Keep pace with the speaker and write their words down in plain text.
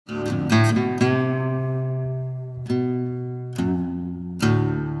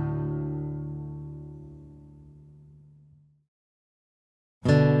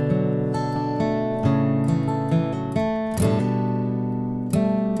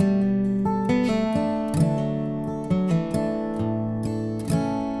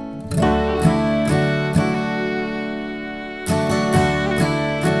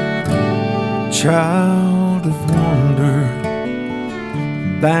child of wonder,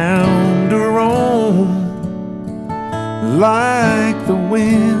 bound to roam like the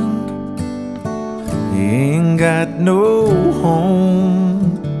wind. He ain't got no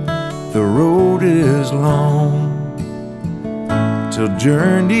home. The road is long till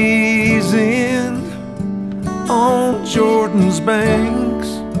journey's end. On Jordan's banks,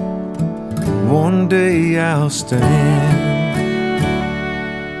 one day I'll stand.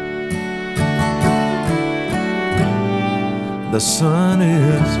 The sun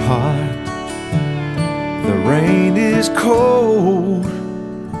is hot, the rain is cold.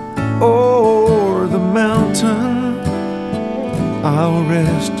 O'er the mountain I'll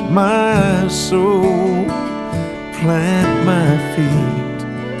rest my soul, plant my feet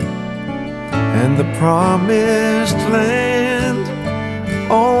in the promised land.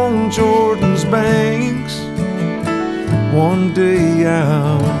 On Jordan's banks, one day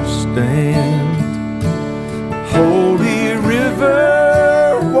I'll stand. Holy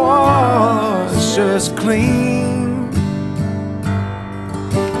river, wash us clean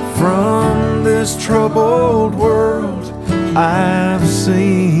from this troubled world I've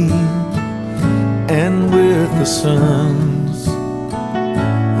seen. And with the sons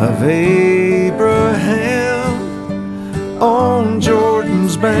of Abraham on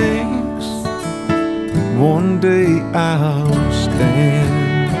Jordan's banks, one day I'll stand.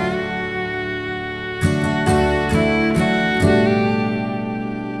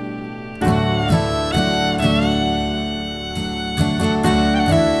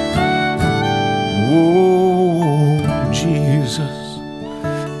 Oh, Jesus,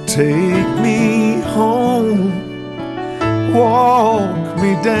 take me home, walk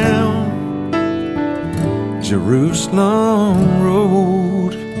me down Jerusalem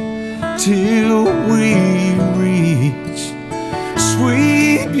road till we reach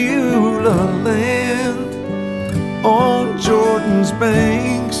sweet Beulah land. On Jordan's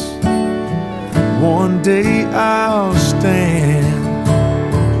banks, one day I'll stand.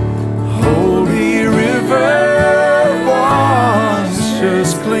 Holy river, wash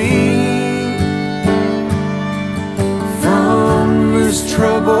us clean from this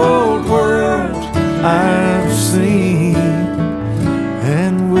troubled world I've seen.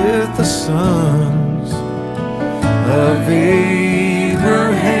 And with the sons of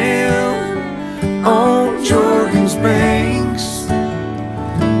Abraham on Jordan's banks,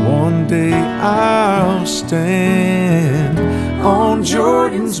 one day I'll stand. On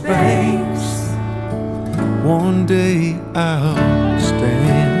Jordan's banks, one day I'll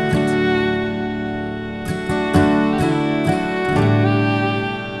stand.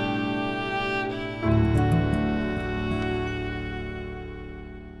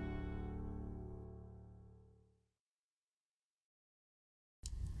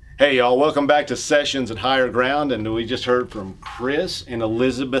 Hey y'all, welcome back to Sessions at Higher Ground, and we just heard from Chris and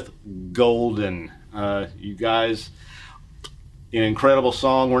Elizabeth Golden. You guys, an incredible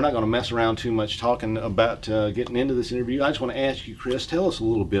song. We're not going to mess around too much talking about getting into this interview. I just want to ask you, Chris, tell us a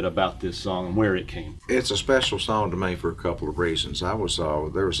little bit about this song and where it came from. It's a special song to me for a couple of reasons. There was a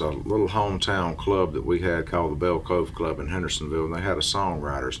little hometown club that we had called the Bell Cove Club in Hendersonville, and they had a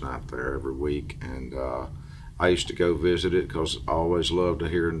songwriters night there every week. And I used to go visit it because I always loved to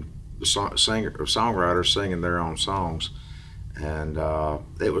hear the songwriters singing their own songs. And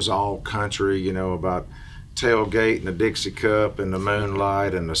it was all country, you know, about tailgate and the Dixie cup and the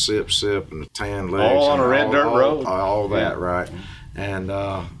moonlight and the sip and the tan legs. All on a red dirt road. All that, right. And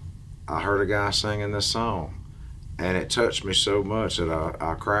I heard a guy singing this song, and it touched me so much that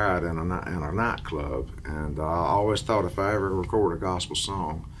I cried in a nightclub. And I always thought if I ever record a gospel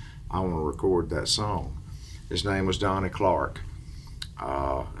song, I want to record that song. His name was Donnie Clark.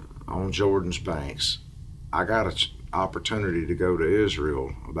 On Jordan's Banks. I got an opportunity to go to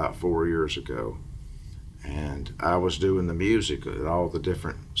Israel about 4 years ago, and I was doing the music at all the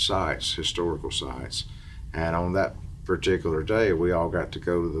different sites, historical sites. And on that particular day, we all got to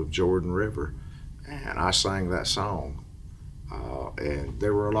go to the Jordan River, and I sang that song. And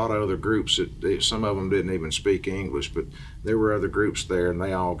there were a lot of other groups that some of them didn't even speak English, but there were other groups there, and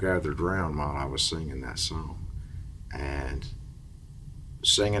they all gathered around while I was singing that song. And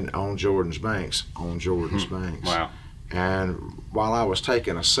singing on Jordan's Banks, on Jordan's Banks. Wow. And while I was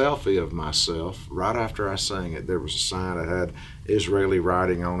taking a selfie of myself, right after I sang it, there was a sign that had Israeli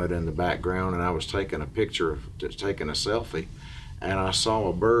writing on it in the background, and I was taking a picture, taking a selfie, and I saw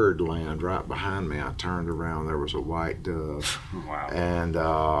a bird land right behind me. I turned around, there was a white dove. Wow. And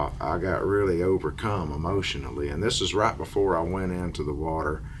I got really overcome emotionally. And this is right before I went into the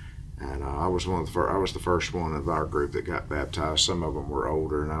water. And I was one of the first. I was the first one of our group that got baptized. Some of them were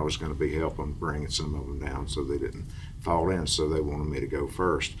older, and I was going to be helping bringing some of them down so they didn't fall in. So they wanted me to go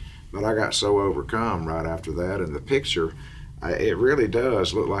first. But I got so overcome right after that, and the picture, it really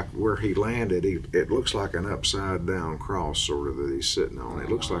does look like where he landed. It looks like an upside down cross, sort of, that he's sitting on. It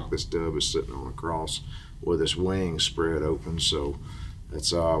looks like this dove is sitting on a cross with his wings spread open. So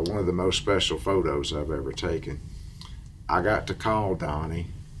it's one of the most special photos I've ever taken. I got to call Donnie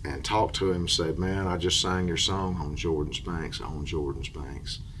and talk to him and said, man, I just sang your song on Jordansbanks, on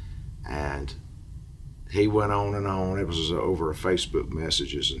Jordansbanks. And he went on and on. It was over Facebook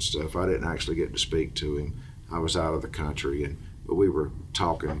messages and stuff. I didn't actually get to speak to him. I was out of the country, but we were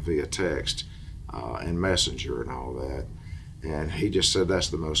talking via text and messenger and all that. And he just said that's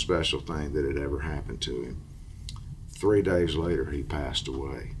the most special thing that had ever happened to him. 3 days later, he passed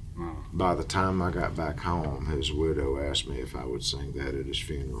away. By the time I got back home, his widow asked me if I would sing that at his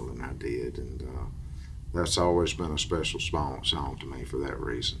funeral, and I did. And that's always been a special song to me for that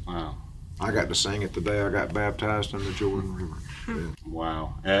reason. Wow. I got to sing it the day I got baptized in the Jordan River. Yeah.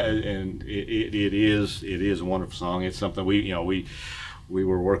 Wow. And it is a wonderful song. It's something we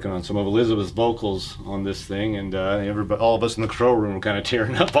were working on some of Elizabeth's vocals on this thing, and all of us in the control room were kind of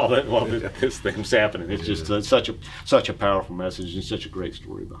tearing up all that while this thing's happening. It's just such a powerful message and such a great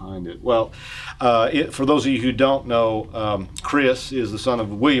story behind it. Well, for those of you who don't know, Chris is the son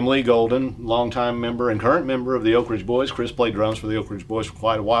of William Lee Golden, longtime member and current member of the Oak Ridge Boys. Chris played drums for the Oak Ridge Boys for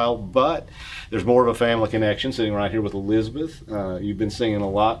quite a while, but there's more of a family connection sitting right here with Elizabeth. You've been singing a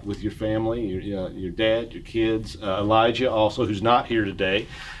lot with your family, your dad, your kids, Elijah also, who's not here today.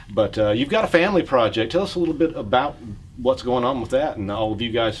 But you've got a family project. Tell us a little bit about what's going on with that and all of you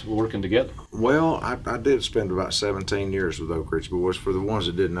guys working together. Well, I did spend about 17 years with Oak Ridge Boys. For the ones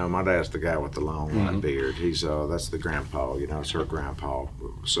that didn't know, my dad's the guy with the long white beard. He's that's the grandpa, it's her grandpa.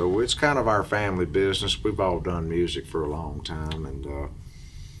 So it's kind of our family business. We've all done music for a long time, and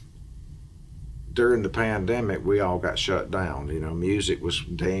during the pandemic, we all got shut down. Music was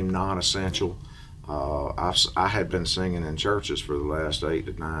deemed non-essential. I had been singing in churches for the last 8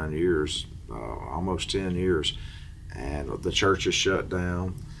 to 9 years, almost 10 years, and the churches shut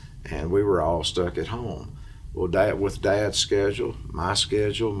down, and we were all stuck at home. Well, with Dad's schedule,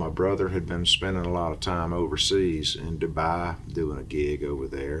 my brother had been spending a lot of time overseas in Dubai doing a gig over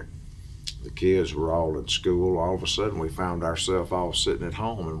there. The kids were all in school. All of a sudden, we found ourselves all sitting at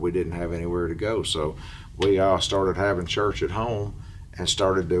home, and we didn't have anywhere to go. So we started having church at home and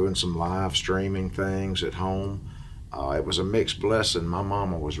started doing some live streaming things at home. It was a mixed blessing. My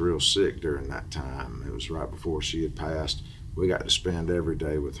mama was real sick during that time. It was right before she had passed. We got to spend every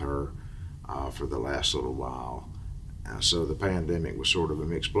day with her for the last little while. So the pandemic was sort of a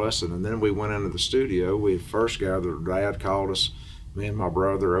mixed blessing. And then we went into the studio. We first gathered. Dad called us, me and my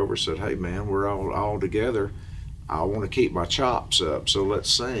brother over, said, hey man, we're all together. I want to keep my chops up, so let's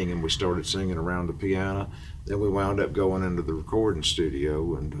sing. And we started singing around the piano. Then we wound up going into the recording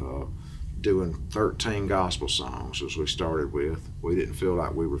studio and doing 13 gospel songs as we started with. We didn't feel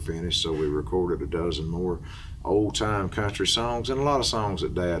like we were finished, so we recorded a dozen more old-time country songs and a lot of songs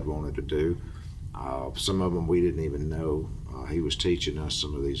that Dad wanted to do. Some of them we didn't even know. He was teaching us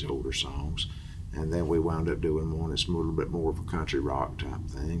some of these older songs. And then we wound up doing one that's a little bit more of a country rock type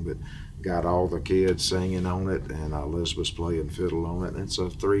thing, but got all the kids singing on it, and Elizabeth's playing fiddle on it. And it's a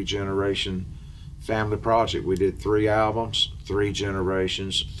 3-generation family project. We did 3 albums, 3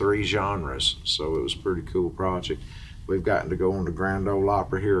 generations, 3 genres, so it was a pretty cool project. We've gotten to go on the Grand Ole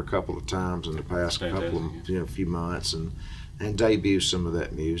Opry here a couple of times in the past few months and debut some of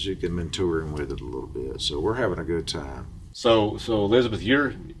that music and been touring with it a little bit. So we're having a good time. So Elizabeth,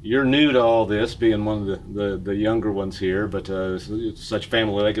 you're new to all this, being one of the younger ones here, but it's such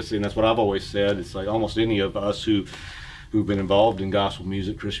family legacy, and that's what I've always said. It's like almost any of us who've been involved in gospel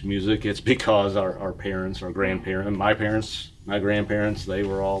music, Christian music, it's because our parents, our grandparents, my parents, my grandparents, they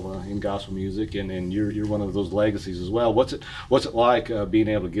were all in gospel music, and you're one of those legacies as well. What's it like being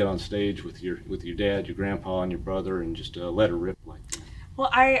able to get on stage with your dad, your grandpa, and your brother, and just let her rip like that? Well,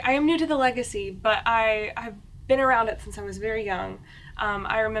 I am new to the legacy, but I've been around it since I was very young.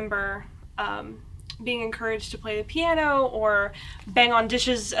 I remember being encouraged to play the piano or bang on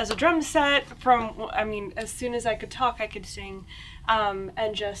dishes as a drum set as soon as I could talk, I could sing.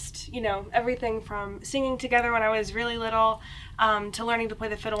 And just, everything from singing together when I was really little to learning to play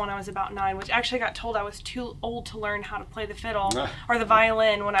the fiddle when I was about 9, which actually got told I was too old to learn how to play the fiddle or the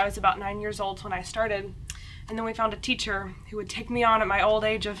violin when I was about 9 years old when I started. And then we found a teacher who would take me on at my old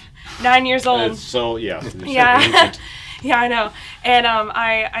age of 9 years old. So, yeah. Yeah, I know. And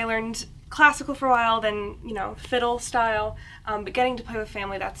I learned classical for a while, then fiddle style. But getting to play with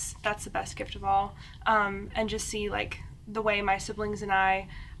family, that's the best gift of all. And just see like the way my siblings and I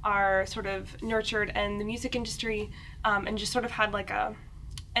are sort of nurtured in the music industry, and just sort of had like an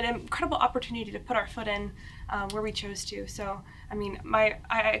incredible opportunity to put our foot in where we chose to. So I mean,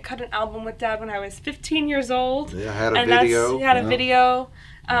 I cut an album with Dad when I was 15 years old. Yeah, had a video. Had a video,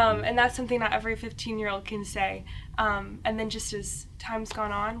 and that's something not every 15-year-old can say. And then just as time's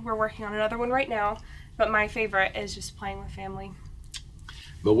gone on, we're working on another one right now. But my favorite is just playing with family.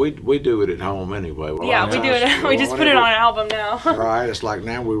 But we do it at home anyway. Well, yeah, we do it. We just put it on an album now. Right. It's like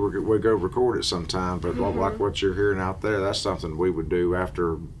now we go record it sometime, but like what you're hearing out there, that's something we would do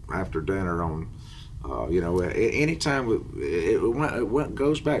after dinner on. Anytime it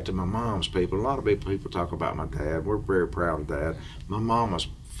goes back to my mom's people. A lot of people talk about my dad. We're very proud of Dad. My mama's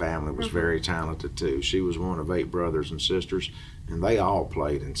family was very talented too. She was one of 8 brothers and sisters, and they all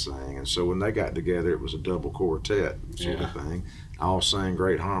played and sang. And so when they got together, it was a double quartet sort of thing. All sang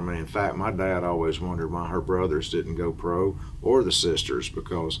great harmony. In fact, my dad always wondered why her brothers didn't go pro, or the sisters,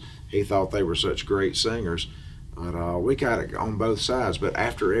 because he thought they were such great singers. But we got it on both sides. But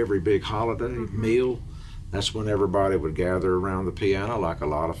after every big holiday meal, that's when everybody would gather around the piano, like a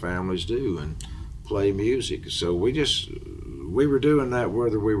lot of families do, and play music. So we were doing that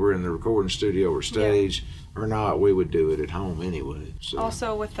whether we were in the recording studio or stage or not. We would do it at home anyway. So.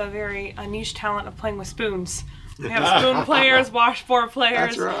 Also with a very niche talent of playing with spoons. We have spoon players, washboard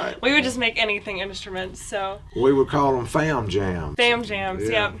players. That's right. We would just make anything instruments. So we would call them fam jams. Fam jams,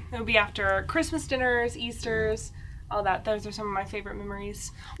 yeah. It would be after Christmas dinners, Easters, all that. Those are some of my favorite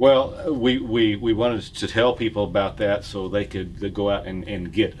memories. Well, we wanted to tell people about that so they could go out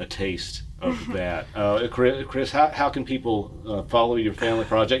and get a taste of that. Chris, how can people follow your family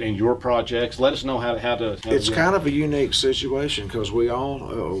project and your projects? Let us know how to it's kind of a unique situation because we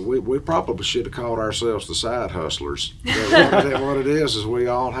all we probably should have called ourselves the side hustlers. What it is we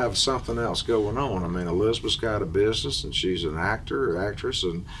all have something else going on. I mean, Elizabeth's got a business and she's an actress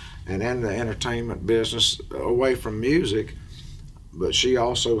and in the entertainment business away from music, but she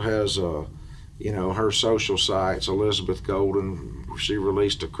also has her social sites. Elizabeth Golden, she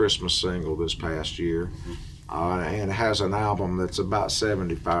released a Christmas single this past year, and has an album that's about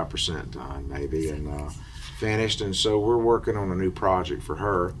 75% done, maybe, and finished. And so we're working on a new project for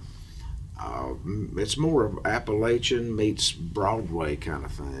her. It's more of Appalachian meets Broadway kind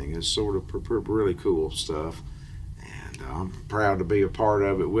of thing. It's sort of really cool stuff, and I'm proud to be a part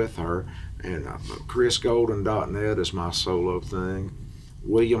of it with her. And chrisgolden.net is my solo thing.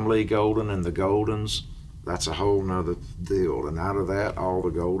 William Lee Golden and the Goldens, that's a whole nother deal. And out of that, all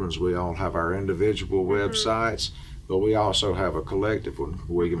the Goldens, we all have our individual websites, but we also have a collective one,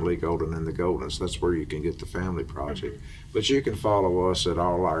 William Lee Golden and the Goldens. That's where you can get the family project. But you can follow us at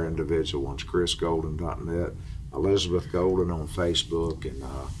all our individual ones, chrisgolden.net, Elizabeth Golden on Facebook, and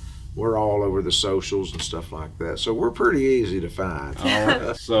we're all over the socials and stuff like that. So we're pretty easy to find.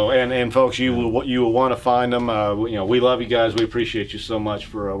 So and folks, you will want to find them. We love you guys. We appreciate you so much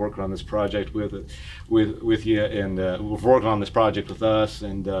for working on this project with you, and working on this project with us.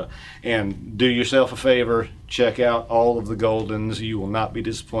 And do yourself a favor. Check out all of the Goldens. You will not be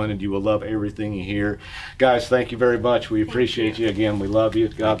disappointed. You will love everything you hear. Guys, thank you very much. We appreciate you again. We love you.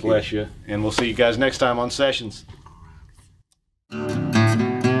 God bless you. And we'll see you guys next time on Sessions.